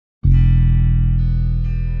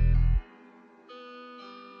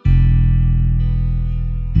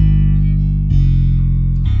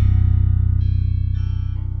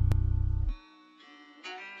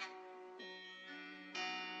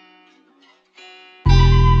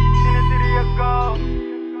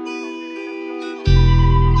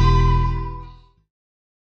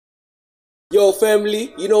Yo,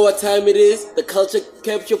 family, you know what time it is. The Culture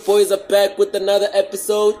Capture Boys are back with another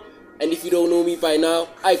episode. And if you don't know me by now,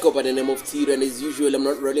 I go by the name of Tito. And as usual, I'm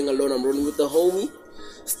not rolling alone, I'm rolling with the homie.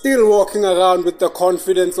 Still walking around with the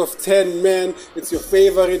confidence of 10 men. It's your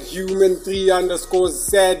favorite human,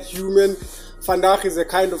 3_sad human. Vandaag is a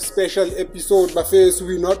kind of special episode, but first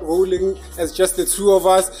we're not rolling as just the two of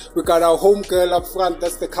us. We got our home girl up front,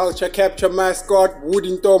 that's the Culture Capture mascot,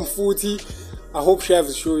 Woody Tom Footy. I hope Chef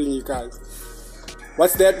is showing you guys.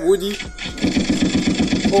 What's that, Woody?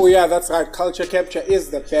 Oh yeah, that's right, Culture Capture is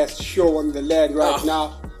the best show on the land right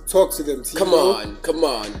now. Talk to them, Tito. Come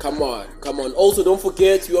on. Also, don't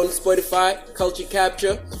forget, we're on Spotify, Culture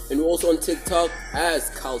Capture, and we're also on TikTok as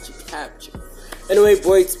Culture Capture. Anyway,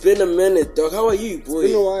 boy, it's been a minute, dog. How are you, boy?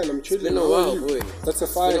 It's been a while, I'm chilling. It's been a while, boy. That's a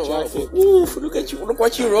fire jacket. Oof, look at you. Look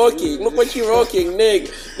what you rocking. Nigga.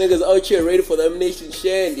 Niggas out here ready for the Nation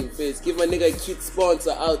Shandy face. Give my nigga a cute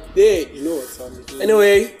sponsor out there. You know what's on it.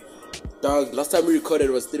 Anyway, dog, last time we recorded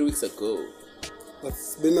was 3 weeks ago.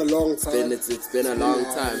 It's been a long time. It's been a long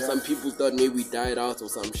time. Yeah. Some people thought maybe we died out or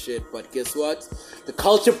some shit, but guess what? The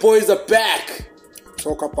Culture Boys are back.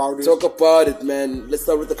 Talk about it, man. Let's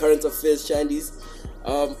start with the current affairs, Shandies.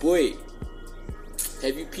 Boy,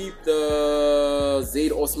 have you peeped the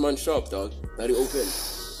Zaid Osman shop, dog? That he opened.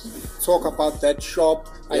 Talk about that shop.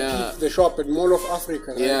 Yeah. I peeped the shop at Mall of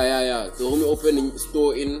Africa. Right? Yeah. The homie opened a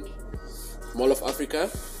store in Mall of Africa.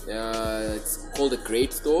 It's called the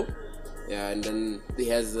Great Store. Yeah, and then he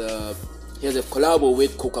has a collab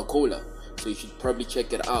with Coca-Cola. So you should probably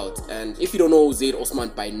check it out. And if you don't know Zaid Osman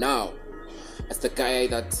by now, that's the guy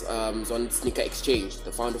that is on Sneaker Exchange,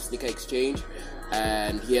 the founder of Sneaker Exchange,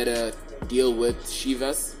 and he had a deal with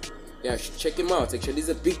Shivas. Yeah, you should check him out. Actually, it's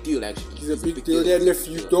a big deal. He's a big deal. And if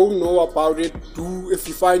you don't know about it, if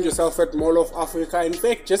you find yourself at Mall of Africa, in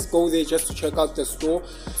fact, just go there just to check out the store.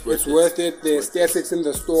 It's worth it. The aesthetics in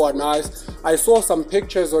the store are nice. I saw some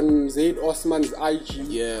pictures on Zaid Osman's IG.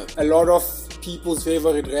 Yeah. A lot of people's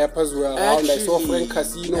favorite rappers were around. I saw Frank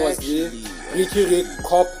Casino was there. Ricky Rick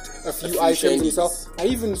copped a few items himself. I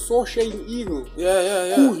even saw Shane Eagle.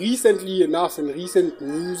 Yeah. Who recently enough, in recent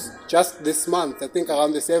news, just this month, I think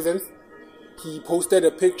around the 7th, he posted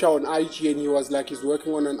a picture on IG and he was like he's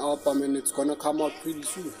working on an album and it's gonna come out pretty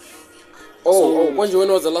soon. When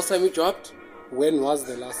was the last time he dropped? When was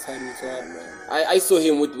the last time he dropped? I saw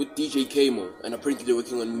him with DJ Kamo, and apparently they're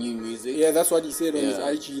working on new music. Yeah, that's what he said on his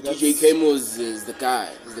IG. DJ Kamo is the guy.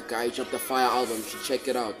 He's the guy. He dropped the Fire album. You should check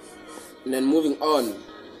it out. And then moving on.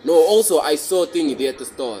 No, also I saw a thing there at the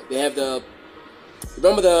store. They have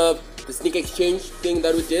remember the Sneaker Exchange thing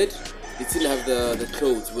that we did? They still have the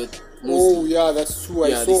clothes with Muslim. Oh yeah, that's true. I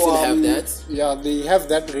saw they still have that. Yeah, they have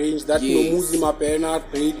that range, that Muslim Apena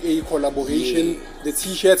Grade A collaboration. Yeah. The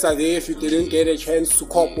t-shirts are there if you didn't get a chance to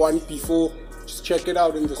cop one before. Just check it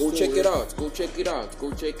out in the store. Go check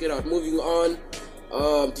it out. Moving on.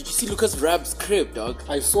 Did you see Lucas Rap's crib, dog?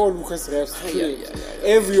 I saw Lucas Rap's crib. Yeah.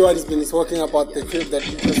 Everyone's been talking about the crib that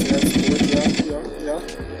Lucas Rap's doing. Yeah.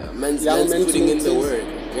 Man's putting in the word.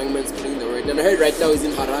 Young man's putting in the word. And I heard right now he's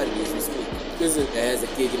in Harare as we speak. Is it? Yeah, he has a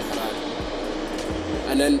gig in Harare.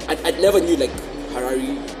 And then I never knew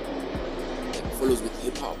Harare follows with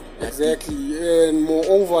hip hop. Exactly. And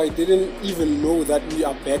moreover, I didn't even know that we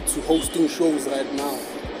are back to hosting shows right now.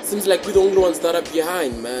 Seems like we're the only ones that are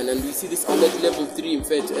behind, man, and we see this on that level 3. In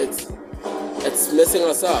fact, it's messing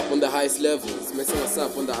us up on the highest level.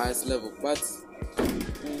 But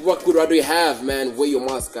what good do we have, man? Wear your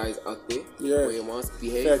mask, guys, out there. Yeah. Wear your mask.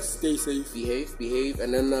 Behave. Fact, stay safe. Behave.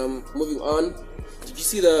 And then moving on. Did you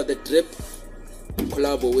see the Drip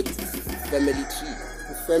collabo with Family Tree?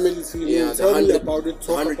 Family Tree. Yeah, tell me about it.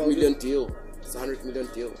 Talk 100 about million it. deal. It's a 100 million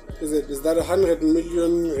deal. Is that 100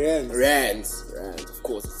 million rands? Rands. Of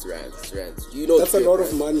course, it's rands. You know that's a lot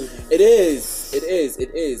of money. It is.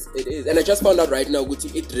 And I just found out right now,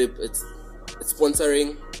 Gucci Idrip, it's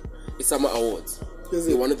sponsoring a Summer Awards.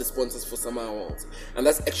 They're one of the sponsors for Summer Awards, and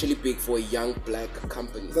that's actually big for a young black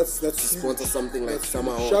company. That's to sponsor something like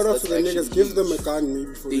Summer Awards. Shout out to the niggas. Give them a gun,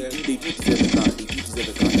 maybe for that. They do deserve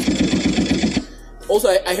a gun. Also,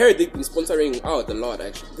 I heard they've been sponsoring out a lot,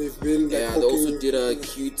 actually. They've been they also did a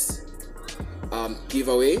cute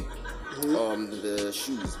giveaway. The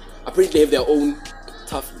shoes. Apparently they have their own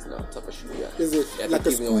toughies now. Tougher shoe, yeah. Is it? Yeah, like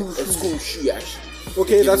a school shoe, actually.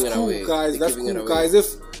 Okay, that's cool, guys. That's cool, guys.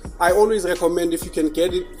 I always recommend if you can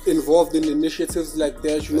get involved in initiatives like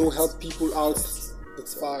that, help people out.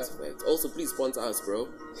 It's fire. Also, please sponsor us, bro.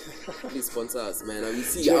 Please sponsor us, man. We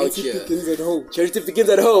see Charity out here. Begins at home. Charity begins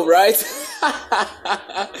at home, right?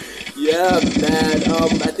 Yeah, man.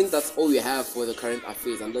 I think that's all we have for the current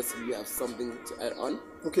affairs, unless you have something to add on.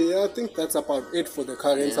 Okay, yeah, I think that's about it for the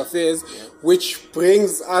current affairs, which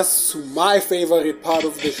brings us to my favorite part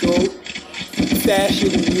of the show, fashion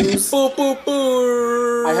news.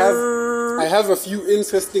 I have a few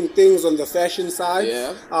interesting things on the fashion side.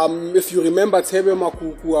 Yeah. If you remember Thebe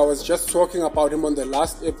Makuku, I was just talking about him on the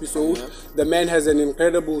last episode. Yeah. The man has an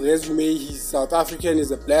incredible resume. He's South African, he's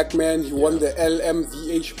a black man. He won the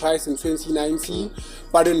LMVH prize in 2019.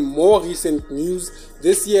 But in more recent news,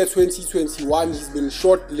 this year 2021, he's been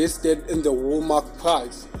shortlisted in the Woolmark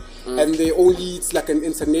Prize. And it's like an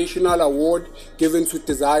international award given to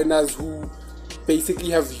designers who basically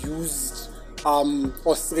have used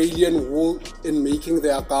Australian wool in making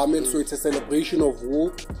their garments, so it's a celebration of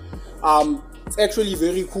wool. It's actually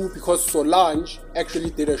very cool because Solange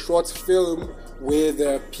actually did a short film where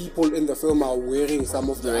the people in the film are wearing some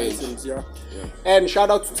of the items. Yeah. And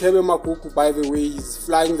shout out to Thebe Makuku, by the way. He's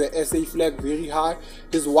flying the SA flag very high.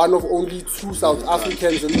 He's one of only two South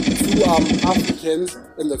Africans and two Africans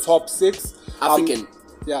in the top 6.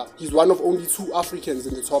 Yeah, he's one of only 2 Africans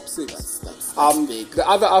in the top 6. That's big. The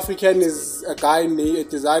other African is a guy named a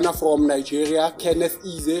designer from Nigeria, Kenneth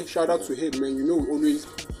Eze. Shout out to him, man. You know, we always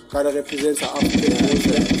gotta represent the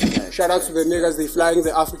African. Shout out to the niggas. They flying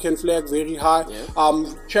the African flag very high.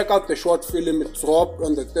 Check out the short film. It dropped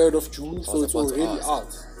on the 3rd of June, so it's already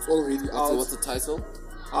out. It's already out. What's the title?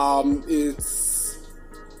 It's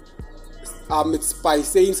by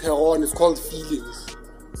Saint Heron. It's called Feelings.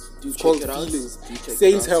 It's called Feelings.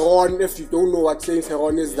 Saint Heron, if you don't know what Saint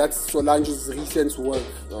Heron is, that's Solange's recent work.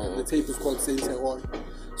 The tape is called Saint Heron.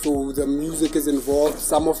 So the music is involved.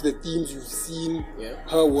 Some of the themes you've seen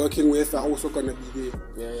her working with are also gonna be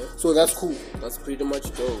there. So that's cool. That's pretty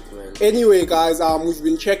much dope, man. Anyway, guys, we've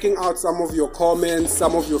been checking out some of your comments,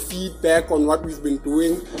 some of your feedback on what we've been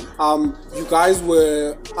doing. You guys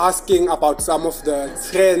were asking about some of the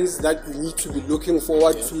trends that you need to be looking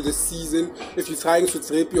forward to this season. If you're trying to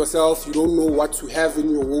trip yourself, you don't know what to have in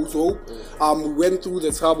your wardrobe. We went through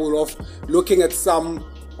the trouble of looking at some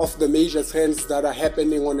of the major trends that are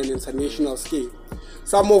happening on an international scale.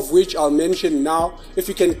 Some of which I'll mention now. If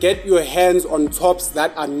you can get your hands on tops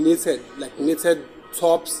that are knitted, like knitted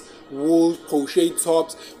tops, wool, crochet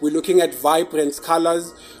tops. We're looking at vibrant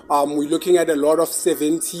colors. We're looking at a lot of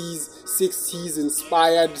 70s, 60s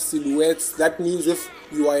inspired silhouettes. That means if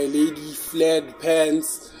you are a lady, flared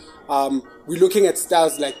pants. We're looking at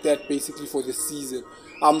styles like that basically for the season.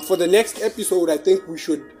 For the next episode, I think we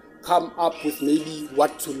should come up with maybe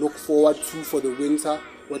what to look forward to for the winter.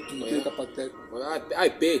 What do you think about that? Well, I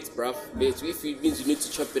bet, bruv. Bet. If it means you need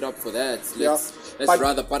to chop it up for that,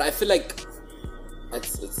 but I feel like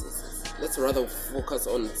let's rather focus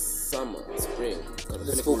on summer, spring.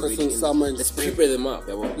 Let's focus on summer and let's spring. prepare them up.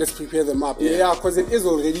 Let's prepare them up. Yeah, because it is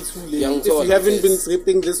already too late. If you haven't been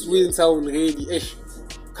tripping this winter already,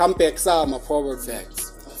 come back summer probably. Facts.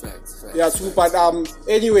 Yeah, true. But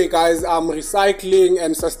anyway, guys, recycling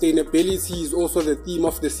and sustainability is also the theme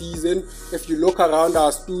of the season. If you look around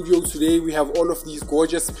our studio today, we have all of these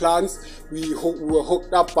gorgeous plants. We were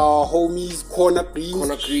hooked up by our homies, Corner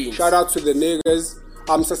Greens. Shout out to the niggas.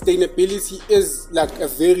 Sustainability is like a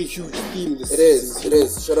very huge theme this season. It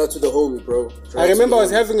is. Shout out to the homie, bro. I remember I was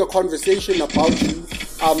having a conversation about you.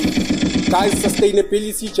 Guys,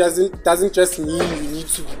 sustainability doesn't just mean you need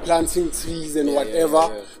to be planting trees and whatever,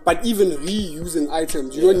 but even reusing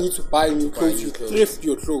items. You don't need to buy new clothes. You thrift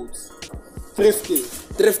your clothes.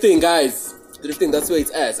 Thrifting, guys. Thrifting, that's where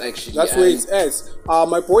it's at, actually. That's where it's at.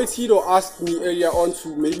 My boy Tito asked me earlier on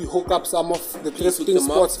to maybe hook up some of the thrifting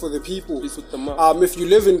spots for the people. Please hook them up. If you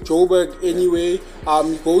live in Joburg anyway,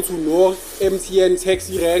 you go to North MTN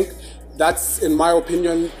Taxi Rank. That's, in my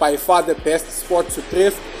opinion, by far the best spot to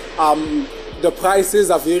thrift. The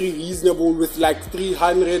prices are very reasonable. With like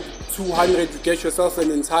 300, 200, you get yourself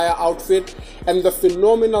an entire outfit. And the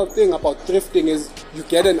phenomenal thing about thrifting is you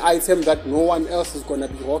get an item that no one else is going to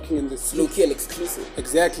be rocking in the street. Low-key and exclusive.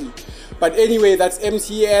 Exactly. But anyway, that's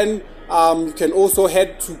MTN. You can also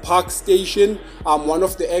head to Park Station. One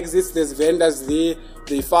of the exits, there's vendors there.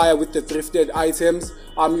 They fire with the thrifted items.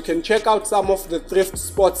 You can check out some of the thrift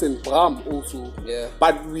spots in Bram also. Yeah.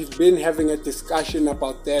 But we've been having a discussion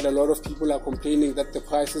about that. A lot of people are complaining that the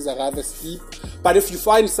prices are rather steep. But if you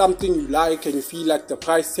find something you like and you feel like the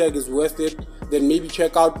price tag is worth it, then maybe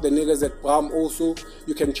check out the niggas at Bram also.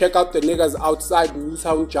 You can check out the niggas outside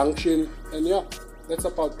Newtown Junction. And yeah, that's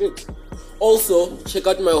about it. Also, check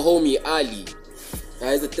out my homie Ali.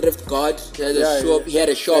 He's a thrift god. He has a shop. He had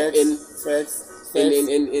a shop in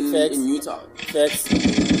Newtown. Facts.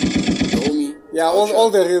 The homie. Yeah, all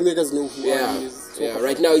the real niggas know who Ali is. Yeah,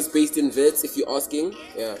 right now he's based in Wits, if you're asking.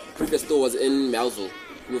 Yeah, previous store was in Melville.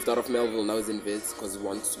 He moved out of Melville, now he's in Wits because he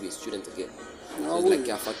wants to be a student again. So he's like,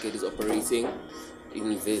 yeah, fuck it, he's operating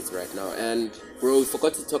in Wits right now. And bro, we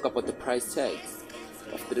forgot to talk about the price tags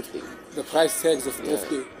of thrifting. The price tags of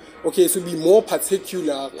thrifting. Okay, so be more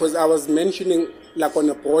particular, because I was mentioning like on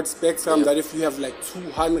a broad spectrum that if you have like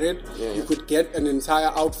 200, you could get an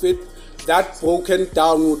entire outfit. That broken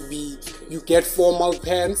down would be you get formal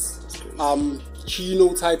pants,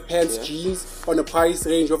 chino type pants, jeans on a price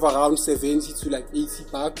range of around 70 to like 80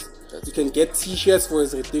 bucks. You can get t-shirts for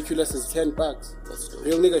as ridiculous as 10 bucks.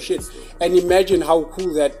 Real nigga shit. And imagine how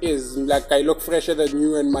cool that is. Like, I look fresher than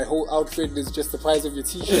you and my whole outfit is just the price of your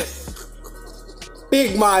t-shirt.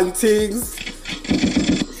 Big man things.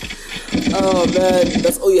 Oh man,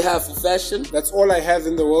 that's all you have for fashion? That's all I have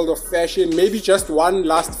in the world of fashion. Maybe just one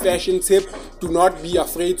last fashion tip. Do not be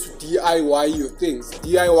afraid to DIY your things.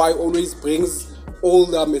 DIY always brings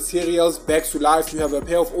older materials back to life. You have a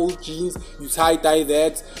pair of old jeans, you tie-dye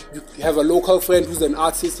that. You have a local friend who's an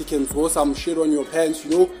artist, he can throw some shit on your pants,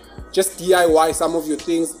 you know. Just DIY some of your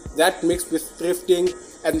things. That mixed with thrifting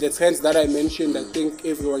and the trends that I mentioned, I think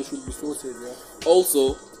everyone should be sorted, yeah.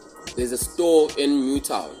 Also, there's a store in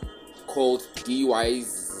Newtown called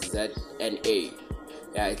DYZNA.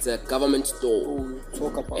 Yeah, it's a government store.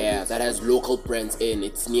 Talk about that has local brands in.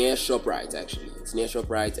 It's near ShopRite actually. It's near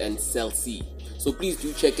ShopRite and Cell C. So please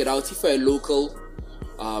do check it out. If you're a local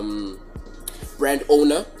brand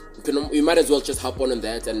owner, you might as well just hop on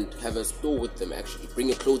that and have a store with them actually. Bring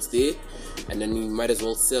your clothes there and then you might as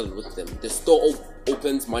well sell with them. The store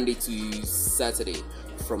opens Monday to Saturday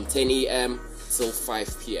from 10 a.m. till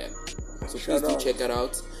 5 p.m. So please do check it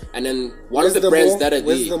out. And then one of the brands that are there.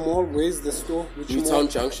 Where's the mall? Where's the store? Newtown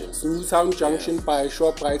Junction. Newtown Junction by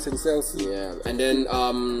ShopRite and Cell C. Yeah. And then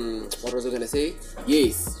what was I gonna say?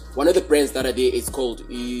 Yes. One of the brands that are there is called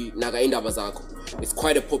Naga Indaba Zakho. It's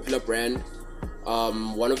quite a popular brand.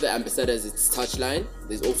 One of the ambassadors is Touchline.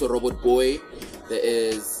 There's also Robot Boy. There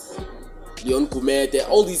is Leon Kumet.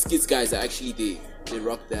 All these kids guys are actually there. They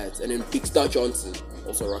rock that. And then Big Star Johnson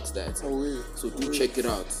also rocks that. So do check it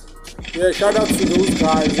out. Yeah, shout out to those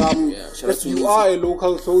guys. If you are a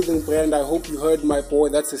local clothing brand, I hope you heard my boy.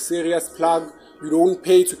 That's a serious plug. You don't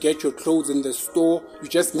pay to get your clothes in the store. You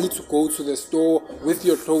just need to go to the store with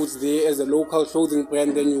your clothes there as a local clothing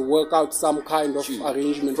brand. Then you work out some kind of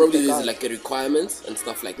arrangement. Probably there's like a requirement and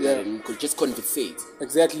stuff like that. And you could just conversate.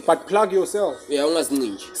 Exactly, but plug yourself. Yeah,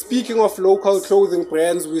 speaking of local clothing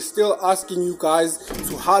brands, we're still asking you guys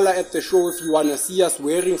to holler at the show if you want to see us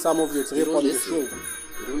wearing some of your drip on the show.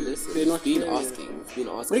 They're not been asking.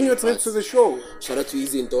 Bring your drip to the show. Shout out to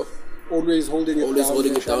Izinto. Always holding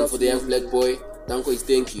it down for the young black boy. Danko is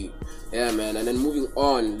thank you. Yeah, man. And then moving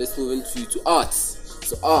on, let's move into arts.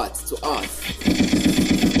 To art.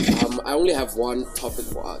 I only have one topic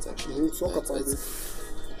for art actually. Talk about it.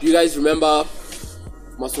 Do you guys remember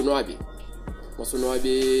Masonwabi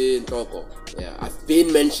Ntoko? Yeah, I've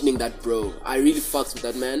been mentioning that, bro. I really fucks with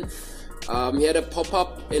that man. He had a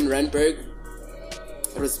pop-up in Randburg.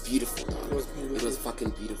 It was beautiful, dog. It was fucking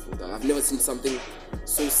beautiful, dog. I've never seen something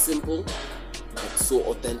so simple but so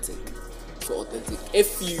authentic.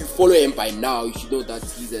 If you follow him by now, you should know that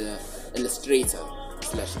he's an illustrator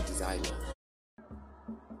 / designer.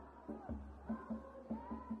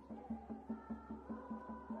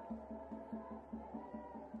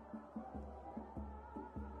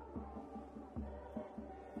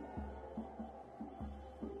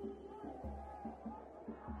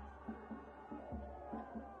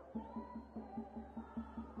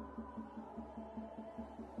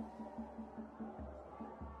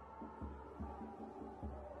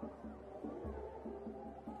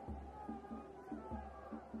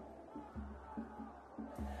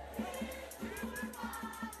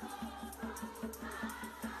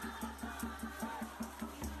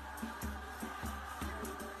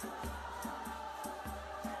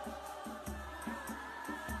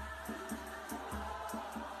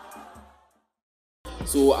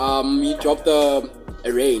 So he dropped a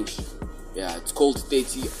range. Yeah, it's called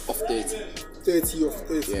 30 of 30. 30 of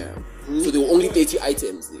 30. Yeah. So there were only 30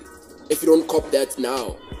 items there. If you don't cop that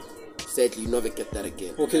now, sadly you never get that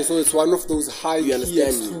again. Okay, so it's one of those high-key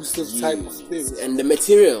exclusive type of things. And the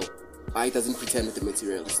material, it doesn't pretend with the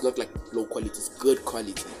material. It's not like low quality, it's good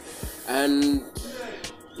quality. And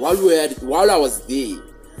while I was there,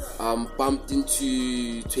 bumped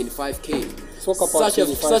into 25k.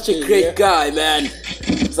 Such a great guy, man.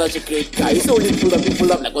 Such a great guy. He's only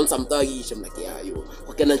pulled up like on some thuggish. I'm like, yeah, yo,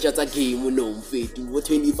 what can I chat a game? What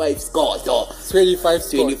 25 scores, dog? 25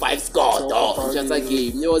 scores, dog. Chat a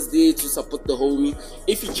game. He was there to support the homie.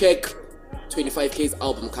 If you check 25K's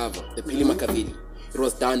album cover, the Pili Makaveli. It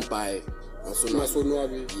was done by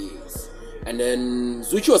Masonwabi. Yes. And then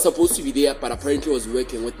Zuchi was supposed to be there, but apparently was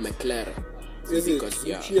working with McLaren. Is it?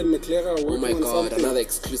 Zuchi and McLaren are working oh my on god, something. another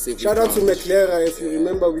exclusive. Shout out to McLaren. If you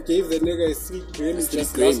remember, we gave the nigga a 3 Grammys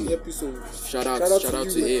just last episode. Shout out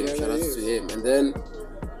to him. Shout out to him. And then,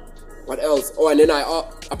 what else? Oh, and then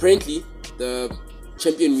apparently, the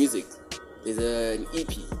Champion Music, there's an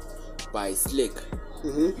EP by Slick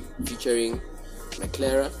featuring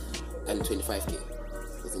McLaren and 25K.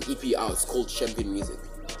 There's an EP out, it's called Champion Music.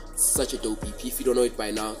 It's such a dope EP. If you don't know it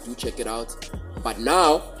by now, do check it out. But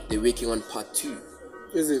now they're working on part 2.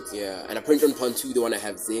 Is it? Yeah, and apparently on part 2 they want to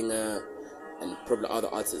have Zenga and probably other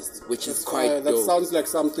artists, which is quite dope. That sounds like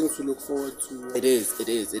something to look forward to. It is.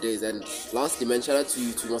 And lastly, man, shout out to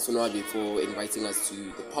Masonwabi for inviting us to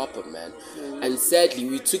the pop-up, man. And sadly,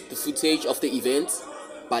 we took the footage of the event,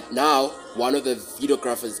 but now one of the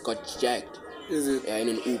videographers got jacked. Is it? Yeah, in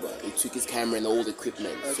an Uber. He took his camera and all the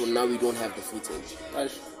equipment. So now we don't have the footage.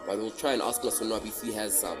 But we'll try and ask Masonwabi if he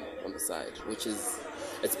has some on the side, which is,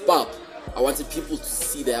 it's pop. I wanted people to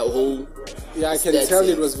see that whole. Yeah, I can tell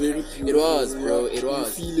it was very pure. It was, bro. It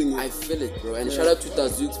was. Feeling it. I feel it, bro. And shout out to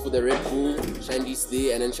Tazooks for the Red Bull, Shandy's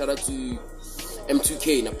Day, and then shout out to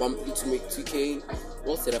M2K. I bumped into M2K.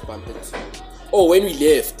 What did I bump into? Oh, when we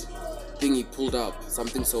left, thing he pulled up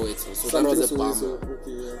something so it. So that was a bummer.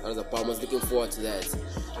 Okay, yeah. That was a bummer. I was looking forward to that.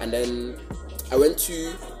 And then I went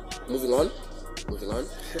to moving on.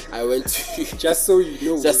 I went to just so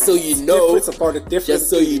you know. Just so you know. It's about a different. Just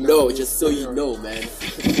so you know. Just so you know, man.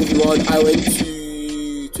 Moving on. I went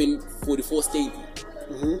to 2044 Stadium.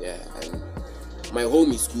 Yeah, and my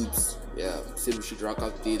homie Scoops. Yeah, said we should rock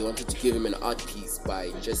out there. They wanted to give him an art piece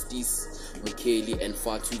by Justice Mukeli and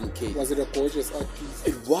Fatu Mukeli. Was it a gorgeous art piece?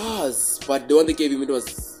 It was, but the one they gave him, it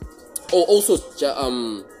was. Oh, also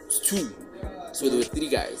two. So there were 3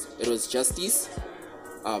 guys. It was Justice,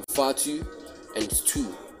 Fatu, and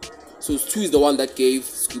Stu. So Stu is the one that gave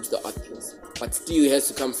Scoops the art piece, but still he has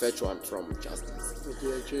to come fetch one from Justice.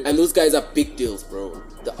 Okay. And those guys are big deals, bro.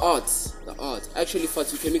 The art. Actually,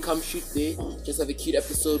 Fatu, can we come shoot there? Just have a cute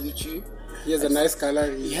episode with you. He has a nice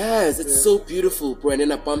gallery. Yes, it's so beautiful, bro. And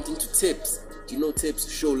then I bumped into Tips. Do you know Tips?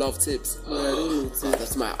 Show Love Tips. Yeah, I don't know Tips.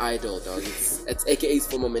 That's my idol, dog. It's AKA's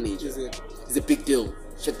former manager. Is it? He's a big deal.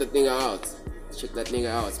 Check that nigga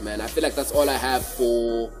out, man. I feel like that's all I have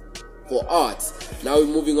for art. Now we're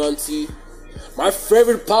moving on to my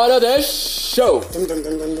favorite part of the show.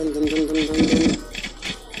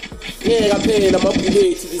 Yeah, I'm up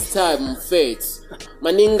late this time, Fate.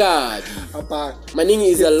 Maninga. Maninga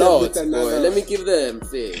is a lot, boy. Let me give them,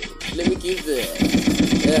 Fate.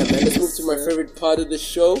 Yeah, man, let's move to my favorite part of the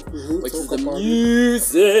show, which is the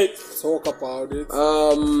music. Talk about it.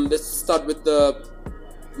 Let's start with the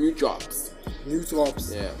new drops.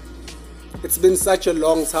 Yeah. It's been such a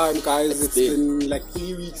long time, guys. It's been like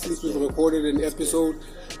 3 weeks since we've recorded an episode.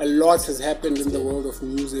 A lot has happened in the world of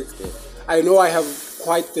music. I know I have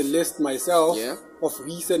quite the list myself of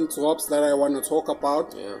recent drops that I want to talk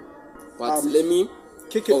about. Yeah. But let me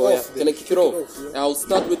kick it off. Yeah. Can I kick it off? Yeah. I'll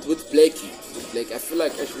start with Blakey. I feel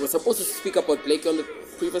like I was supposed to speak about Blakey on the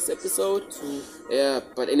previous episode. Yeah,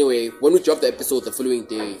 but anyway, when we dropped the episode the following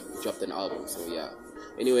day, we dropped an album. So yeah.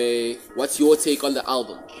 Anyway, what's your take on the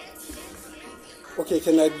album? Okay,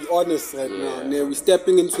 can I be honest right now? We're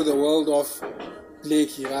stepping into the world of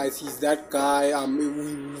Blakey, right? He's that guy.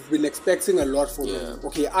 We've been expecting a lot from him.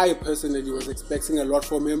 Okay, I personally was expecting a lot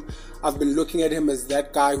from him. I've been looking at him as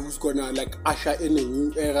that guy who's gonna like usher in a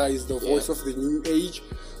new era. He's the voice of the new age.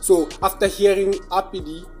 So after hearing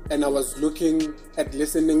Apidi, and I was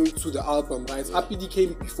listening to the album, right? Apidi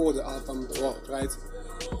came before the album dropped, right?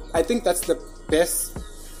 I think that's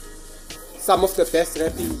some of the best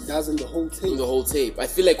rapping he does in the whole tape. I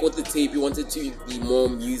feel like with the tape, he wanted to be more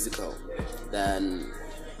musical than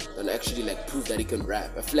actually like prove that he can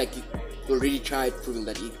rap. I feel like he already tried proving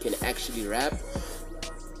that he can actually rap,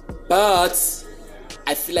 but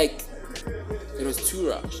I feel like it was too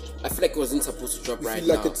rushed. I feel like it wasn't supposed to drop right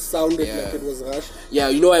now. I feel like it sounded like it was rushed. Yeah,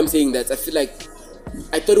 you know why I'm saying that? I feel like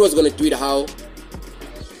I thought he was gonna do it how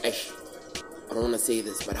I don't want to say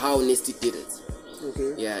this, but how Nasty did it.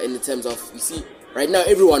 Okay. Yeah, in the terms of, you see, right now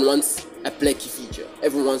everyone wants a Blakey feature.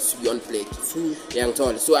 Everyone wants to be on Blakey. Yeah, I'm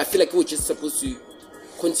told. So I feel like we're just supposed to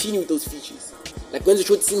continue with those features. Like when they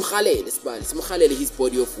showed Simkhalele his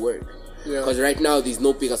body of work. Because right now there's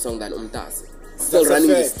no bigger song than Umtase. Still running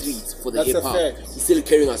the streets for the hip hop. He's still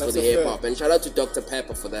carrying us for the hip hop. And shout out to Dr.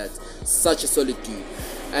 Pepper for that. Such a solid dude.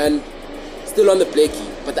 And still on the Blakey.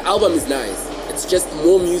 But the album is nice. It's just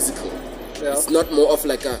more musical. Yeah. It's not more of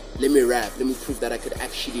like a let me rap, let me prove that I could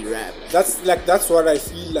actually rap. That's what I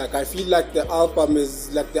feel like. I feel like the album is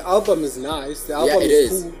nice. The album it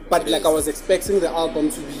is is. cool, but It like is. I was expecting the album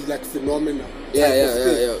to be like phenomenal. Yeah, type of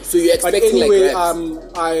thing. yeah. So you're But expecting anyway, like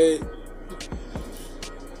raps.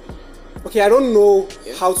 I don't know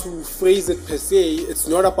Yeah. how to phrase it per se. It's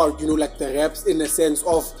not about like the raps in the sense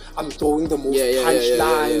of I'm throwing the most Yeah.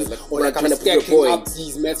 punchlines Like, or we're like I'm trying to prove your stacking up point.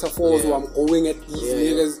 these metaphors Yeah. or I'm going at these Yeah.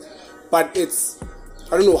 niggas. But it's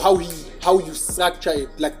I don't know how you structure it,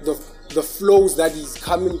 like the flows that he's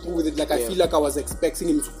coming through with it. Like I Yeah. feel like I was expecting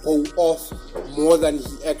him to go off more than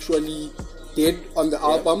he actually did on the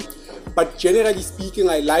album. But generally speaking,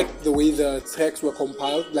 I like the way the tracks were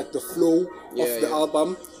compiled, like the flow Yeah, of the yeah.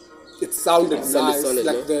 album. It sounded nice. solid,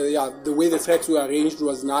 like no? the way the tracks were arranged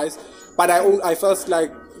was nice. But I felt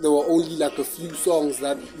like there were only like a few songs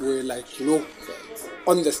that were like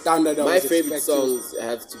on the standard. I My was favorite expecting. songs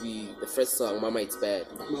have to be the first song, Mama It's Bad.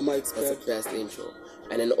 Mama It's That's Bad. the best intro.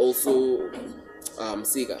 And then also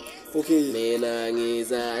Sika. Okay. Mina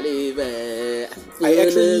ngizalive,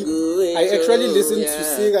 I actually listened to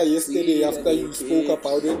yeah. Singer yesterday Siga, after you spoke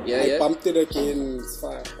about it. Yeah, I yeah. bumped it again. It's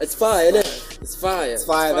fire. It's fire, innit? It's fire. It's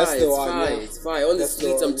fire, that's the it's one, Fire. yeah. It's fire. On the That's the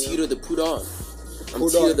streets, one, I'm yeah. Tito the put on. I'm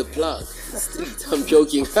Put Tito on. the plug. Street. I'm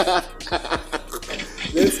joking.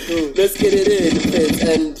 Let's go. Let's get it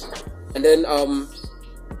in. And then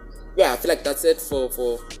yeah, I feel like that's it for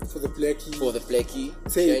For the Blackie. the Blackie.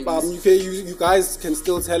 Say, Chinese. you guys can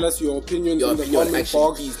still tell us your opinions Your in the opinion, comment actually,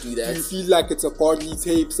 box. please do that. Do you feel like it's a godly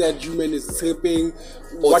tape? Said Human is tripping.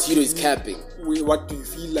 Or What Tito do is you- capping. What do you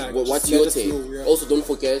feel like? What's Just your let us take? know, yeah. Also, don't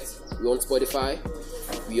forget, we're on Spotify.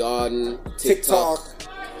 We on TikTok.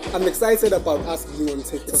 I'm excited about us being on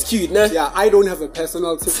TikTok. It's cute, nah? Yeah, I don't have a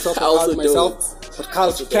personal TikTok I also account myself, don't. but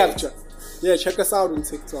Culture Capture. Yeah, check us out on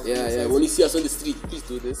TikTok. Yeah. When you see us on the street, please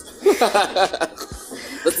do this.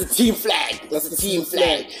 That's the team flag. That's the team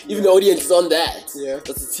flag. Even the audience is on that. Yeah.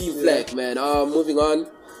 That's the team flag, man. Moving on.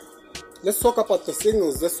 Let's talk about the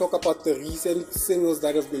singles. Let's talk about the recent singles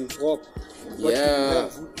that have been dropped. What Yeah. do you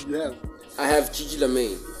have? Who do you have? I have Gigi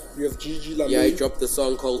Lamaine. You have Gigi Lamaine. Yeah, he dropped the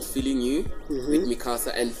song called Feeling You with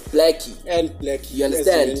Mikasa and Blackie. and Blackie. You as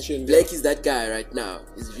understand? mentioned. Blackie's that guy right now.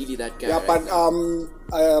 He's really that guy. Yeah, right but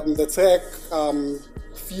now. the track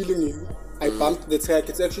Feeling You, I bumped the track.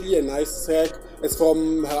 It's actually a nice track. It's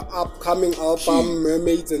from her upcoming album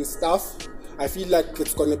Mermaids and Stuff. I feel like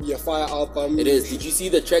it's gonna be a fire album. It is. Did you see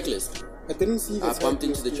the track list? I didn't see the I track bumped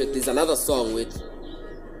into the list. track. There's another song with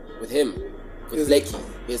him, with Is- Blackie.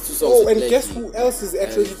 He has two songs Oh, with and Blackie. guess who else is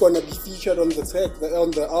actually gonna be featured on the track,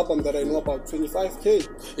 on the album that I know about? 25K.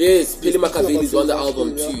 Yes, Pili Speaking Makaveli is about on the 25K,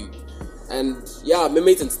 album yeah. too. And yeah,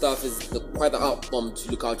 Mermaids and Stuff is quite the album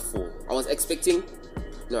to look out for. I was expecting.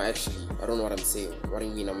 No, actually, I don't know what I'm saying. What do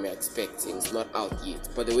you mean I'm expecting? It's not out yet.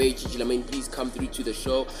 By the way, Gigi Lamaine, please come through to the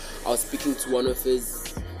show. I was speaking to one of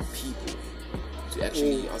his people to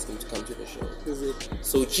actually ask him to come to the show. Is it?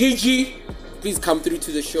 So Gigi, please come through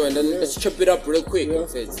to the show and then let's chop it up real quick. Yeah.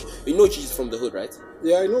 Feds. You know Gigi's from the hood, right?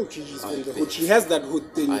 Yeah, I know Gigi's from the hood. She has that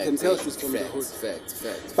hood thing. You can tell she's from the hood. Facts.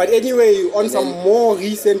 But anyway, on And some then- more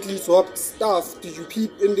recently dropped stuff, did you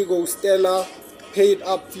peep Indigo Stella Paid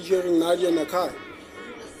Up featuring Nadia Nakai?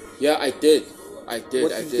 Yeah, I did. What do you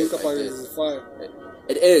think about it? Is it fire?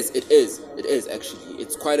 It is actually.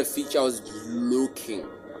 It's quite a feature I was looking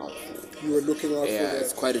out for. You were looking out Yeah, for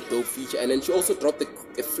it's that. quite a dope feature. And then she also dropped a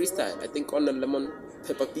freestyle, I think, on the Lemon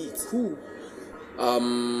Pepper Beats. Who?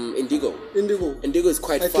 Indigo. Indigo. Indigo is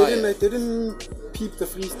quite I fire. didn't peep the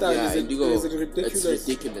freestyle. Yeah, is it Indigo. ridiculous? It's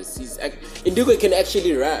ridiculous. Indigo can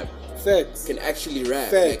actually rap. Facts. Can actually rap.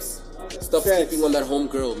 Facts. Like, stop Facts. sleeping on that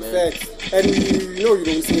homegirl, man. Facts. And you know you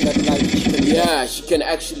don't say that like. Yeah, she can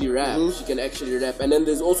actually rap. She can actually rap. And then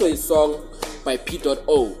there's also a song by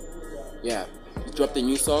P.O. Yeah, he dropped a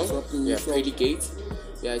new song. Dropped a new song. Pretty Gates.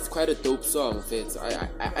 Yeah, it's quite a dope song. Fits.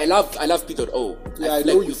 I love P.O. Yeah, I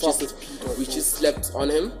feel know like you fuck with P.O. we just slept on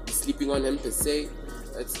him, sleeping on him per se.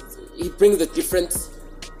 He brings a different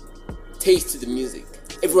taste to the music.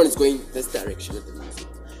 Everyone is going this direction with the music,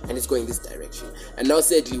 and it's going this direction. And now,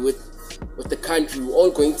 sadly, with the country, we're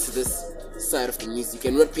all going to this side of the music,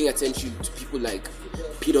 and we're not paying attention to people like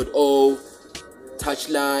P.O,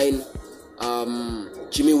 Touchline,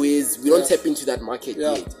 Jimmy Wiz. We don't tap into that market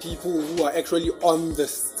Yeah, yet. people who are actually on the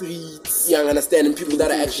streets. Yeah, I understand, and people that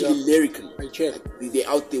are actually lyrical. I check. They're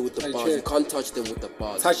out there with the I bars. check. You can't touch them with the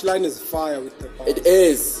bars. Touchline is fire with the power. It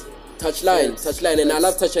is Touchline, Yes. Touchline, and I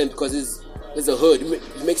love Touchline because he's a hood.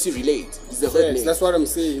 It makes you relate. He's a hood Yes, name. that's what I'm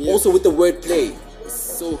saying. Yeah. Also with the wordplay, it's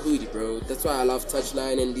so hoody, bro. That's why I love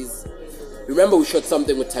Touchline and these. Remember, we shot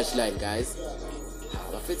something with Touchline, guys.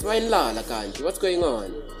 It's why lala kanji. What's going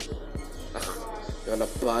on? You're not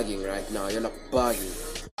bugging right now. You're not bugging.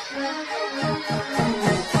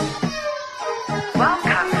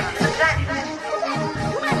 Welcome to the set.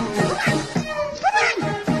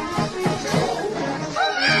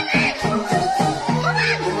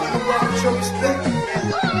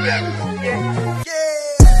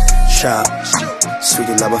 Shop,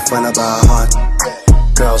 sweetie love, fun about heart.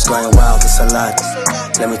 Girls going wild, it's a lot.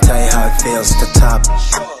 Let me tell you how it feels at the top.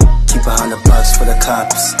 Keep $100 for the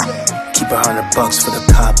cops. Keep $100 for the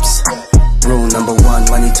cops. Rule number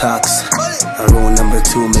 1, money talks. And rule number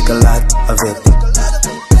 2, make a lot of it.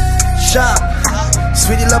 Shop,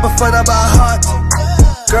 sweetie love, fun about heart.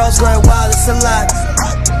 Girls going wild, it's a lot.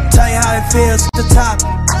 Tell you how it feels at the top.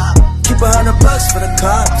 Keep $100 for the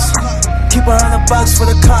cops. Keep $100 for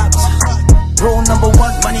the cops. Rule number 1,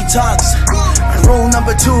 money talks. And rule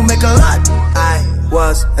number 2, make a lot. I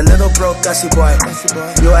was a little broke, gassy boy.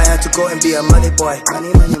 Knew I had to go and be a money boy.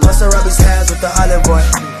 Must rub his hands with the olive oil.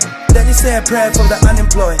 Then he say a prayer for the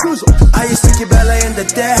unemployed. I used to keep Bella in the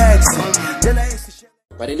dead. Then I used to.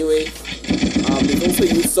 But anyway, there's also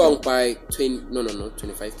a new song by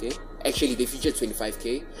 25K. Actually, they featured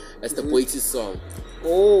 25K. That's the Boity's song.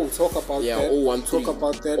 Oh, talk about Yeah, that. 013. Talk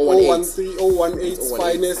about that. 018. 018's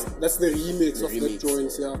finest. That's the remix of the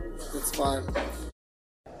joints, yeah. That's fine.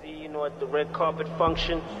 You know, at the red carpet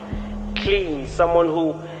function, clean, someone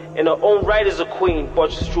who in her own right is a queen,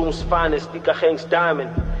 Potchefstroom's finest, Ika Hanks Diamond,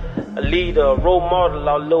 a leader, a role model.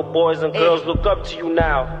 Our little boys and girls look up to you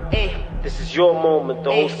now. This is your moment,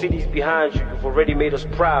 the whole city's behind you, you've already made us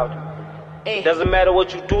proud. It doesn't matter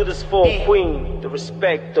what you do this for, queen, the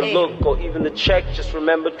respect, the look, or even the check, just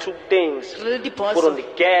remember 2 things. Foot on the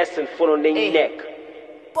gas and foot on their neck.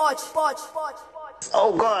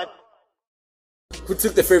 Oh God. Who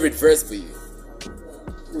took the favorite verse for you?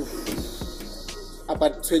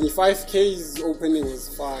 But 25K's opening was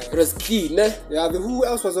fire. It was clean, eh? Yeah, who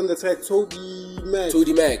else was on the track? Toby Mac.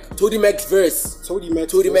 Toady Mac's verse. Toady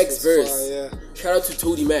Mac's verse. Fire, yeah. Shout out to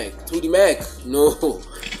Toady Mac. Toady Mac. No.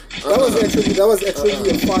 That was actually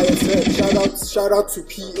a fire track. Shout out to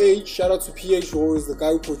PH. Shout out to PH, who is the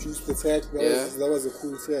guy who produced the track. That was a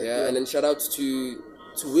cool track. Yeah, and then shout out to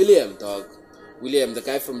William, dog. William, the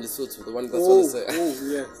guy from Lesotho, the one that's on the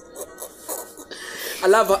yeah. I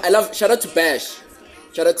love. Shout out to Bash.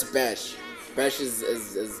 Shout out to Bash. Bash is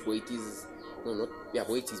Boity's.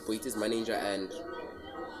 Boity's manager and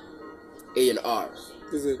A&R.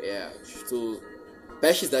 Is it? Yeah. So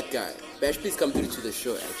Bash is that guy. Bash, please come through to the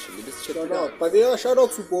show. Actually, let's check it out. But yeah, shout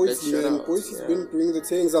out to Boity, man. Out, Boity's been doing the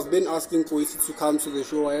things. I've been asking Boity to come to the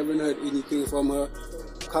show. I haven't heard anything from her.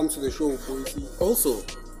 Come to the show, Boity. Also,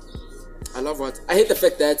 I love what I hate the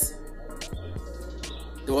fact that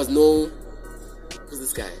there was no. Who's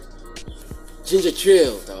this guy? Ginger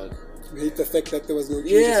Trail, dog. You hate the fact that there was no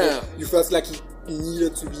Ginger Trail. You felt like he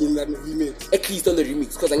needed to be in that remix. At least on the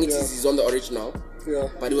remix, because I think he's on the original. Yeah.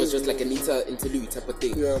 But it was just like a neater interlude type of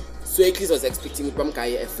thing. Yeah. So at least I was expecting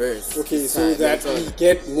Bamkaya at first. Okay, so that we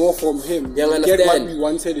get more from him. You we get what we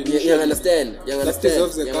wanted initially. You understand. That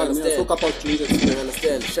deserves a gun. Yeah, talk about Ginger Trail. You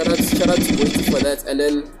understand. Shout out to Boity for that. And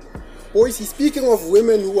then Boity, speaking of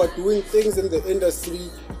women who are doing things in the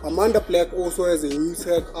industry, Amanda Black also has a new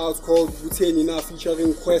track out called Butenina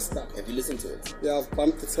featuring Questa. Have you listened to it? Yeah, I've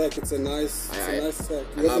bumped the track. It's a nice track.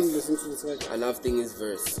 You haven't listened to the track? I love Thingy's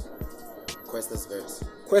verse. Questa's verse.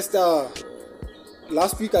 Questa.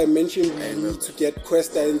 Last week I mentioned we need to get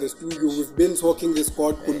Questa in the studio. We've been talking this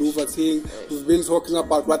God Pullover thing. We've been talking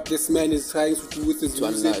about what this man is trying to do with his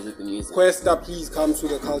music. Questa, please come to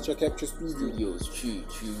the Culture Capture Studios. True.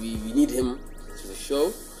 We need him to the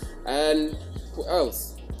show. And who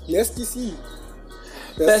else? Nasty C.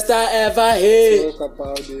 Best I ever heard. Talk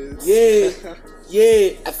about this.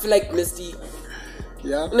 Yeah. I feel like Nasty.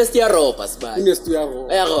 Yeah. Nasty Aropas, man. Nasty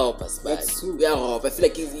Aropas. That's true. I feel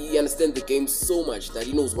like he understands the game so much that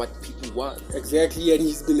he knows what people want. Exactly, and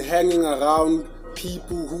he's been hanging around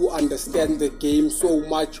people who understand the game so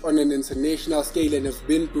much on an international scale and have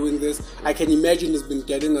been doing this. I can imagine he's been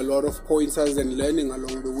getting a lot of pointers and learning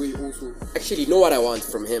along the way also. Actually, you know what I want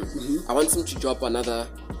from him? I want him to drop another.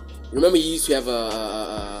 Remember, he used to have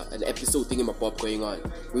an episode thingamabob going on.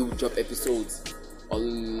 We would drop episodes on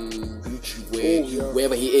YouTube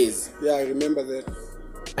wherever he is. Yeah, I remember that.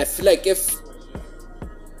 I feel like if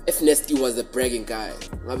Nasty was a bragging guy,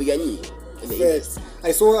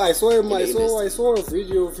 I saw a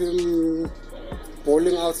video of him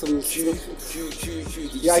bowling out some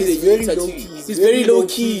Yeah, he's very low key. He's very low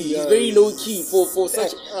key. He's very low key for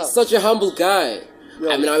such a humble guy.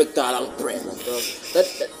 Yeah. I mean, I'm a Dalang brand.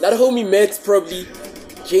 That homie Max probably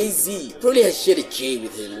Jay-Z probably has shared a J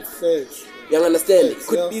with him. Facts. You understand? Facts,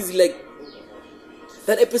 Could yeah. easily like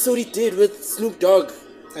that episode he did with Snoop Dogg.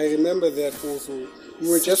 I remember that also. We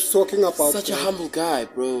were just talking about Such a humble guy,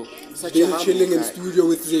 bro. Such a been humble chilling guy. in studio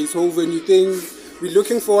with Jay Hoven. You think we're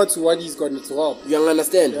looking forward to what he's gonna drop? You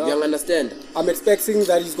understand? Yeah. You understand? I'm expecting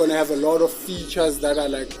that he's gonna have a lot of features that are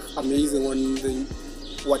like amazing on the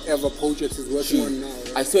whatever project he's working on now.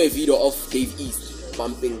 Right? I saw a video of Dave East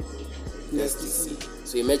bumping Nasty Nasty C. C.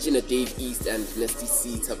 So imagine a Dave East and Nasty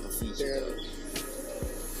C type of feature. Yeah.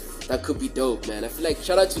 dog. That could be dope, man. I feel like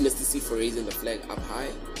shout out to Nasty C for raising the flag up high.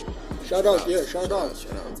 Shout out, yeah, shout out.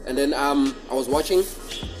 Shout out. And then I was watching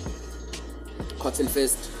Cotton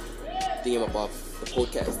Fest thinking about the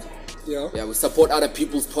podcast. Yeah. Yeah, we support other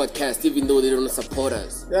people's podcasts even though they don't support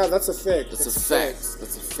us. Yeah, that's a fact. That's a fact.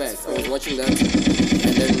 That's a fact. I was watching that,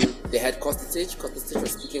 and then they had Costa Stitch. Costa Stitch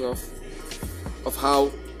was speaking of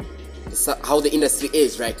how the industry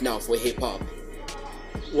is right now for hip hop.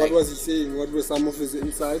 What was he saying? What were some of his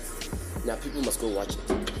insights? Now people must go watch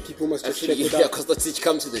it. People must just Actually, check it yeah, out. Costa Stitch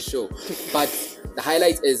come to the show. But the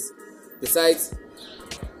highlight is besides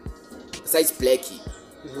Blackie,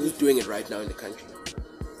 who's doing it right now in the country.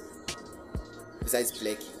 Besides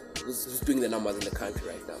Blackie, who's doing the numbers in the country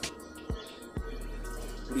right now?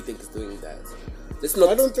 Who do you think is doing that?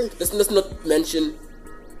 I don't think- Let's not mention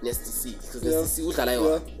Nasty C because Yeah. Nasty C udlala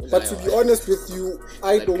Yeah. yona. But to be honest with you,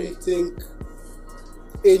 I Like don't great. think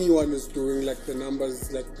anyone is doing like the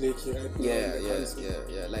numbers like Blakey right now. Yeah, in the country.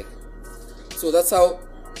 yeah. Like, so that's how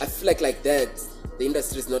I feel like that. The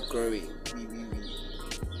industry is not growing.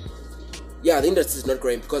 Yeah, the industry is not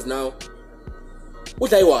growing because now,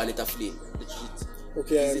 udlaiwa etafuleni, legit.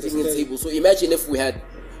 Okay, I He's sitting in the understand. table. So imagine if we had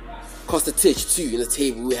Costa Titch too in the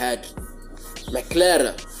table. We had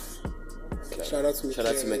McLaren. Shout out to Shout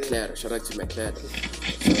out to McLaren. McLaren. Shout out to McLaren.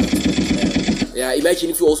 Yeah, imagine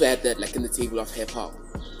if you also had that like in the table of hip hop.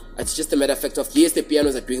 It's just a matter of fact of yes, the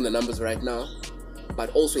pianos are doing the numbers right now, but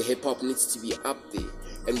also hip hop needs to be up there.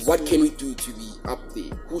 And what can we do to be up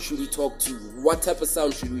there? Who should we talk to? What type of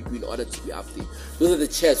sound should we do in order to be up there? Those are the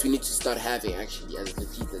chats we need to start having actually as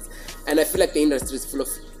repeaters. And I feel like the industry is full of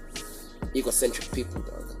egocentric people,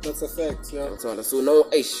 dog. That's a fact, yeah. So now,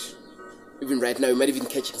 even right now, we might even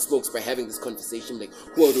catching smokes by having this conversation. Like,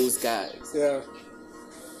 who are those guys? Yeah.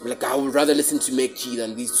 Like, I would rather listen to Make G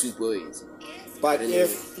than these two boys. But Anyway.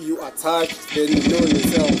 if you are touched, then you know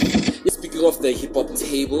yourself. Speaking of the hip hop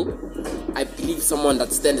table, I believe someone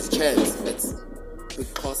that stands a chance. That's Big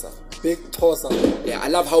Xhosa. Big tosser. Yeah, I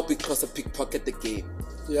love how Big Xhosa pickpocket the game.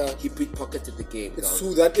 Yeah. He pickpocketed the game. It's dog.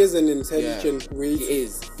 true, that is an intelligent Yeah, way he to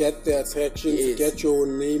is. get the attraction, He to is. get your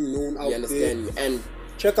name known out You understand there. me? And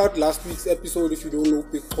Check out last week's episode if you don't know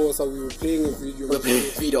Big Tosser. We were playing a video. we're playing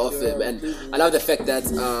a video of him, Yeah, and we I love the fact that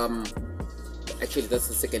actually that's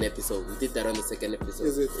the second episode. We did that on the second episode.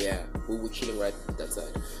 Is it? Yeah, we were chilling right at that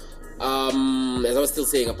side. As I was still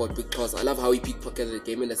saying about Big Xhosa, I love how he pickpocketed the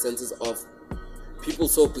game in the senses of people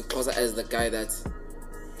saw Big Xhosa as the guy that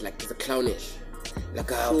like is a clownish, like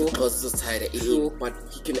Sure. Big Xhosa is tired, Sure. but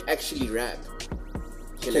he can actually rap. He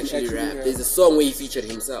can Can actually actually rap. rap. There's a song where he featured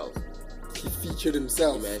himself. He featured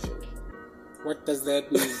himself. Imagine. What does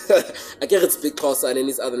that mean? I guess it's Big Xhosa, and then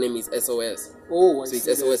his other name is SOS. Oh, I So see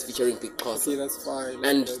it's SOS that. featuring Big Xhosa. Okay, that's fine.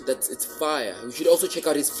 And it's fire. You should also check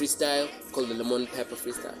out his freestyle called the Lemon Pepper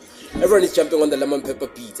Freestyle. Everyone is jumping on the Lemon Pepper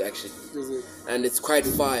beat actually, Is it? and it's quite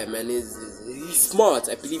fire, man. He's smart.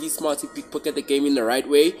 I believe he's smart. He pickpocket the game in the right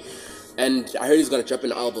way, and I heard he's gonna drop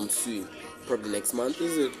an album soon, probably next month.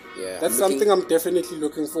 Is it? Yeah, That's I'm looking- something I'm definitely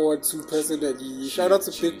looking forward to personally. Shout out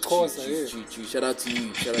to Big Xhosa, yeah. Shout out to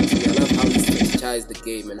you. Shout out to you. I love how he strategized the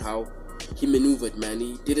game and how he maneuvered, man.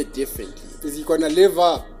 He did it differently. Is he gonna live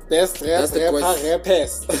up? Best rap, That's the rapper, question.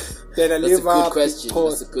 rappers. Better That's a live up. good question. Big Xhosa.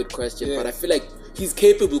 That's a good question. Yeah. But I feel like he's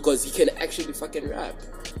capable because he can actually fucking rap.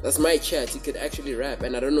 That's my chat. He can actually rap,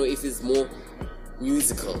 and I don't know if he's more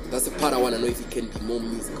musical. That's the part I want to know, if he can be more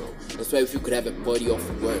musical. That's why if you could have a body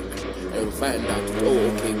of work and we'll find out, oh,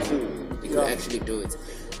 okay, cool, he can Yeah. actually do it.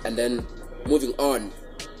 And then moving on,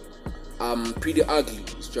 Pretty Ugly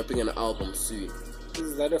is dropping an album soon.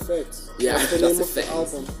 Is that a fact? Yeah, What's the that's name a of the fact.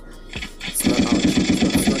 album? It's not out.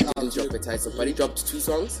 It's not out. He didn't yet. drop a title, but he dropped 2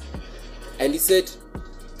 songs, and he said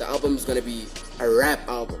the album is gonna be a rap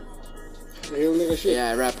album. Real nigga shit.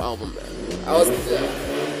 Yeah, a rap album, man. I was.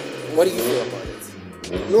 What do you feel about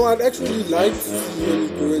it? No, I'd actually like to see him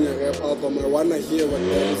doing a rap album. I wanna hear what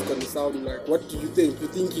that is gonna sound like. What do you think? You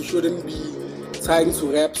think he shouldn't be trying to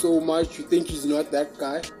rap so much? You think he's not that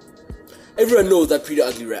guy? Everyone knows that Pretty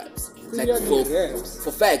Ugly raps. Pretty Ugly raps.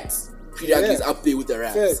 For facts, Pretty Ugly is Yeah. up there with the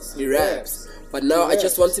raps. Facts, He he raps. raps. But now I Yeah.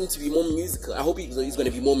 just want him to be more musical. I hope he's going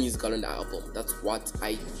to be more musical on the album. That's what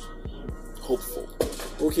I hope for.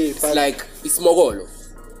 Okay, It's but like Ismogolo,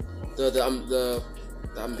 the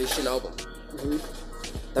Ambition album.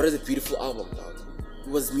 That was a beautiful album, dog. It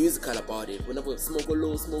was musical about it. Whenever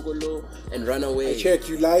Smogolo, and Runaway. I check.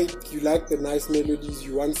 You like the nice melodies.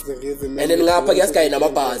 You want the rhythm. And then you ngapha want kuyasika the- nama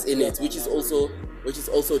bars in it, which is also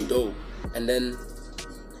dope. And then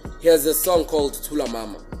here's a song called Tula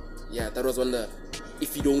Mama. Yeah, that was on the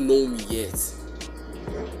If You Don't Know Me Yet.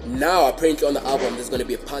 Now apparently on the album there's gonna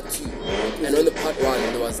be a part 2. And on the part 1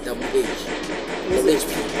 there was Double HP.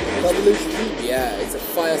 Double HP. Yeah, it's a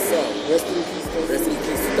fire song. Rest in peace. Rest in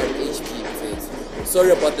peace to Double HP.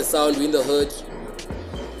 Sorry about the sound, we in the hood.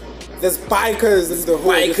 There's bikers in the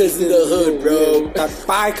hood. Bikers in the hood, bro. Got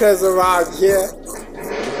bikers around here.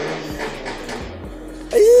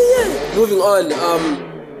 Yeah. Moving on,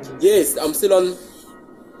 yes, I'm still on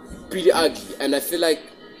Pretty Ugly, and I feel like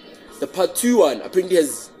the part 2 one apparently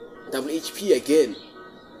has Double HP again,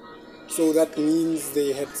 So that means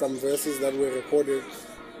they had some verses that were recorded.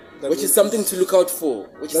 which is something to look out for.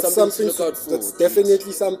 That's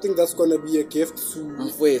definitely something that's gonna be a gift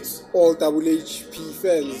to Wait, all Double HP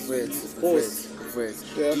fans. Of course.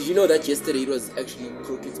 Yeah. Did you know that yesterday it was actually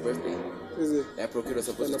Pro Kid's birthday? Is it? Yeah, Pro Kid was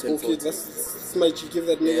supposed And to a turn Pro Kid, 40. that's my cheek. Give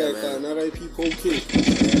that Yeah, nigga man. an RIP Pro Kid.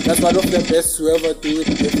 That's one of the best to ever do it,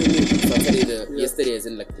 definitely. So I'm telling you, yesterday is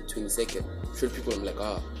in like the 22nd. Sure, people I'm like,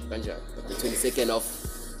 ganja. But the 22nd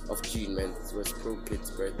of June, man, it was Pro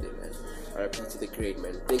Kid's birthday, man. RIP to the great,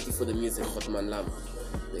 man. Thank you for the music, Hotman Lam.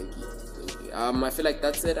 Thank you. I feel like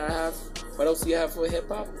that's it. I have. What else do you have for hip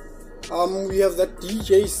hop? We have that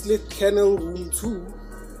DJ Slick Kennel Room 2.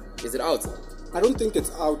 Is it out? I don't think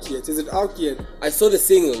it's out yet. Is it out yet? I saw the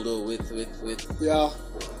single though with. Yeah.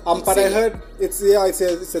 But I heard it's a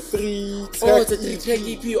 3-track Oh, it's a 3-track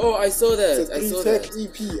EP. Oh, I saw that. It's a I saw 3-track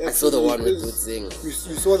that. EP. I saw the one Actually, with Zing. You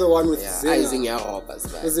saw the one with Yeah, I sing Zinga. ya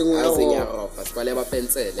ropas, man. Zing ya I sing ya ropas. ropas. Never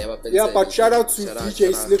pencil. Yeah, but shout out to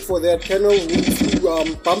DJ Slick for that channel.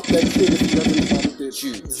 To bump that shit if you haven't bumped it.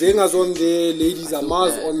 Huge. Zinga's on there, Ladies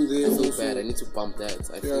Amaz on there. I feel also. bad. I need to bump that.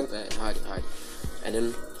 I feel Yeah. bad. Hard. And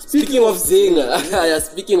then speaking of Zinga, yeah,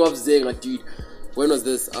 speaking of Zinga, dude, when was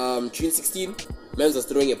this? June 16. Mans was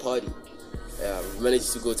throwing a party. We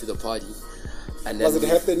managed to go to the party. And then Was it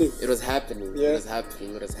happening? It was happening. Yeah. It was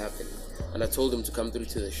happening. And I told him to come through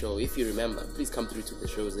to the show. If you remember, please come through to the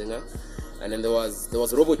show, Zinga. And then there was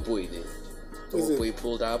Robot Boy there. Robot Boy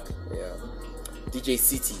pulled up. Yeah. DJ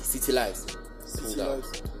City Lives. Pulled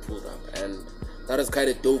up. And that was quite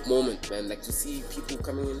a dope moment, man. Like to see people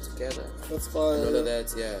coming in together. That's fine. And all of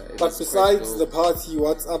that, yeah. It But was besides quite the dope. party,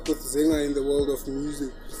 what's up with Zinga in the world of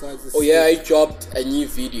music? Besides the Oh yeah, I dropped a new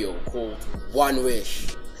video called One Wish.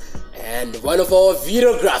 And one of our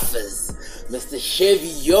videographers, Mr. Chevy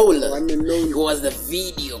Yola, One and only. who was the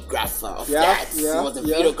videographer of Yeah, that. yeah, he was the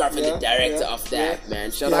yeah, videographer and yeah, the director yeah, of that, yeah.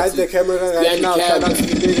 man. Shout Behind out the camera right behind now, the shout camera. out to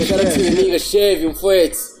the nigga Shout out to the Chevy. nigga Chevy and for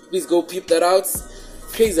it. Please go peep that out.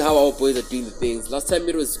 Crazy how our boys are doing the things. Last time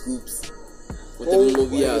it was Scoops with Oh, the I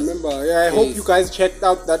Mobias. remember. Yeah, I hope Please. you guys checked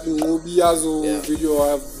out that Ngobiazo Yeah. video.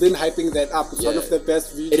 I've been hyping that up. It's one Yeah. of the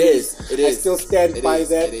best videos. It is. I still stand It by is.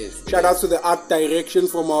 that. It is. Shout out to the art direction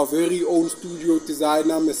from our very own studio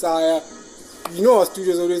designer, Messiah. You know our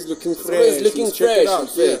studio's always looking fresh. Always looking Let's check fresh, it out. in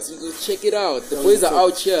fact. You go check it out. The boys are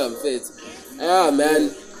out here, in fact. Yeah,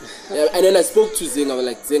 man. Yeah, and then I spoke to Zinga. I was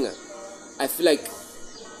like, Zinga, I feel like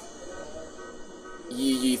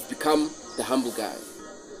you've become the humble guy.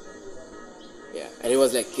 Yeah, and he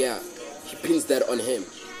was like, yeah, he pins that on him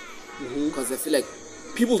because I feel like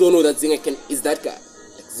people don't know that Zinga is that guy.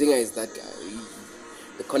 Like Zinga is that guy.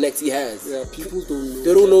 The connect he has. Yeah, people don't know.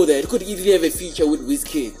 They don't know that. He could easily have a feature with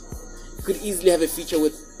Wizkid. He could easily have a feature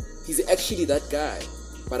with. He's actually that guy.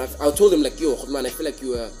 But I told him like, yo, man, I feel like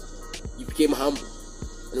you became humble.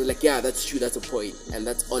 And we're like, yeah, that's true. That's a point, and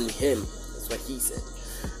that's on him. That's what he said.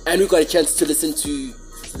 And we got a chance to listen to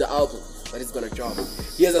the album that is gonna drop.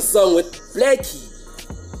 He has a song with Blackie.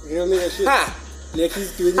 Real nigga shit. Ha! Like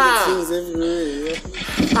he's doing Ha! the things everywhere.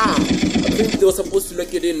 Yeah. Ha! I think they were supposed to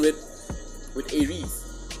lock it in with Aries.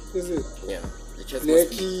 Is it? Yeah. The chest must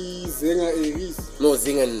be- Blackie, Zinga, Aries. No,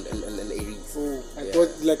 Zing and Aries. Oh, I Yeah. thought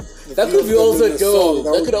like the That three could of be them also in a dope. song.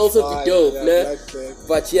 That would could also fire. be dope, Yeah, ne? I like that.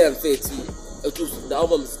 But yeah, I'm fair too. The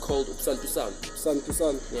album is called Upsan to Sound. Sun to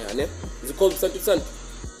sun. Yeah, ne? Is it called Upsan to Sound?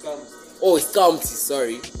 Oh, it's Kamti,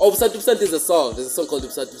 sorry. Oh, Upsan to Sound is a song. There's a song called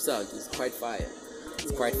Upsan to Sound. It's quite fire.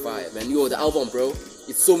 It's quite fire, man. Yo, the album, bro.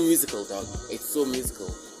 It's so musical, dog. It's so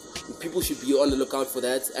musical. People should be on the lookout for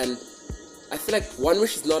that. And I feel like One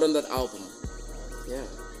Wish is not on that album. Yeah.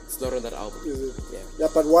 It's not on that album. Is it? Yeah. Yeah,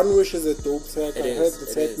 but One Wish is a dope track. It I is, heard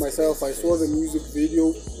the it track is, myself. it I is, saw it the is. music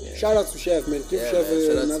video. Yeah. Shout out to Chef, man. Give Yeah, Chef man.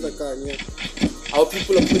 Shout out another to gun. Yeah. Our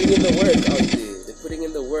people are putting in the work out there. They're putting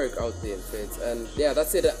in the work out there, friends. And yeah,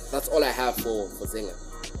 that's it. That's all I have for Zinga.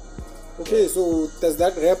 Okay, so does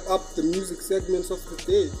that wrap up the music segments of the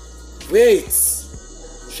day? Wait!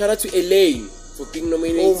 Shout out to Elaine for being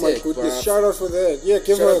nominated. Oh my goodness, bruh. shout out for that. Yeah,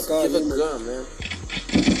 give her a gun. Give her a gun, man.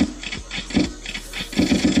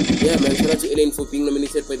 Yeah, man. Shout out to Elaine for being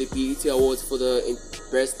nominated by the BET Awards for the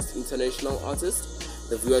Best International Artist,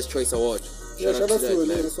 the Viewers' Choice Award. Yeah, shout out to that, Elaine.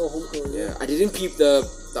 man. It's so homecoming. Yeah, I didn't keep the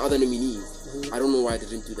other nominees. I don't know why I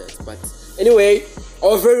didn't do that. But anyway,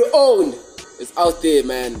 our very own is out there,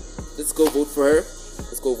 man. Let's go vote for her.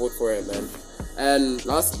 Let's go vote for her, man. And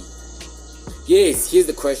lastly, yes, here's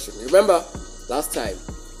the question. Remember, last time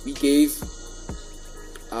we gave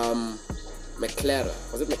McLaren.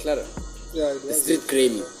 Was it McLaren? Yeah, it The was. Street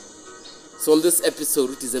Grammy. So on this episode,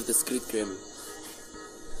 who deserves the Street Grammy?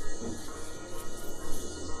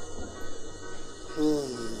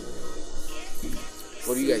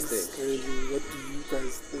 What do you guys think? Crazy. What do you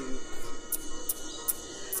guys think?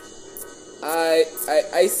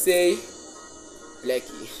 I say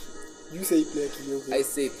Blackie. You say Blackie, okay. I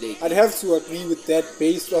say Blackie. I'd have to agree with that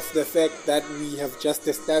based off the fact that we have just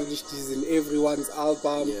established he's in everyone's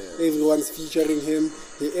album, Yeah. everyone's featuring him,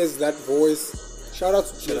 he is that voice. Shout out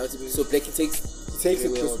to Shout out Blackie. to, so Blackie takes He takes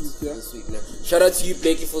it Grammy this Awards week, yeah. this week now. Shout out to you,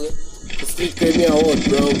 Blackie, for the Street Grammy Award,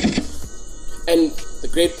 bro. And the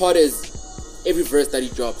great part is every verse that he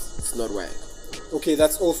drops, it's not whack. Okay,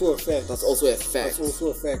 that's also a fact. That's also a fact. That's also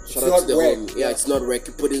a fact. Shout It's out not to the whack. homie. Yeah, it's not whack.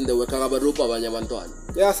 You put in the work.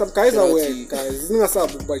 Yeah, some guys Shout are out whack, to you. guys.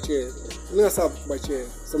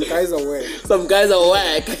 Some guys are whack. Some guys are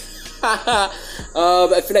whack.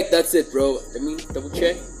 I feel like that's it, bro. Let me double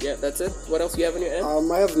check. Yeah, that's it. What else you have on your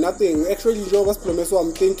end? I have nothing. Actually, Joe was so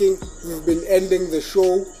I'm thinking we've been ending the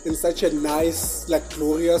show in such a nice, like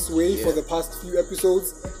glorious way for the past few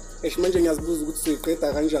episodes.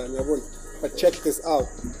 But check this out.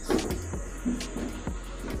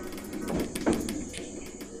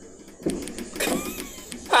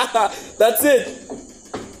 That's it.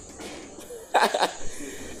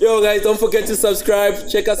 Yo, guys, don't forget to subscribe.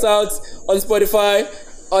 Check us out on Spotify,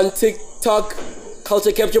 on TikTok.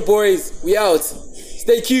 Culture Capture Boys. We out.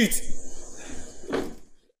 Stay cute.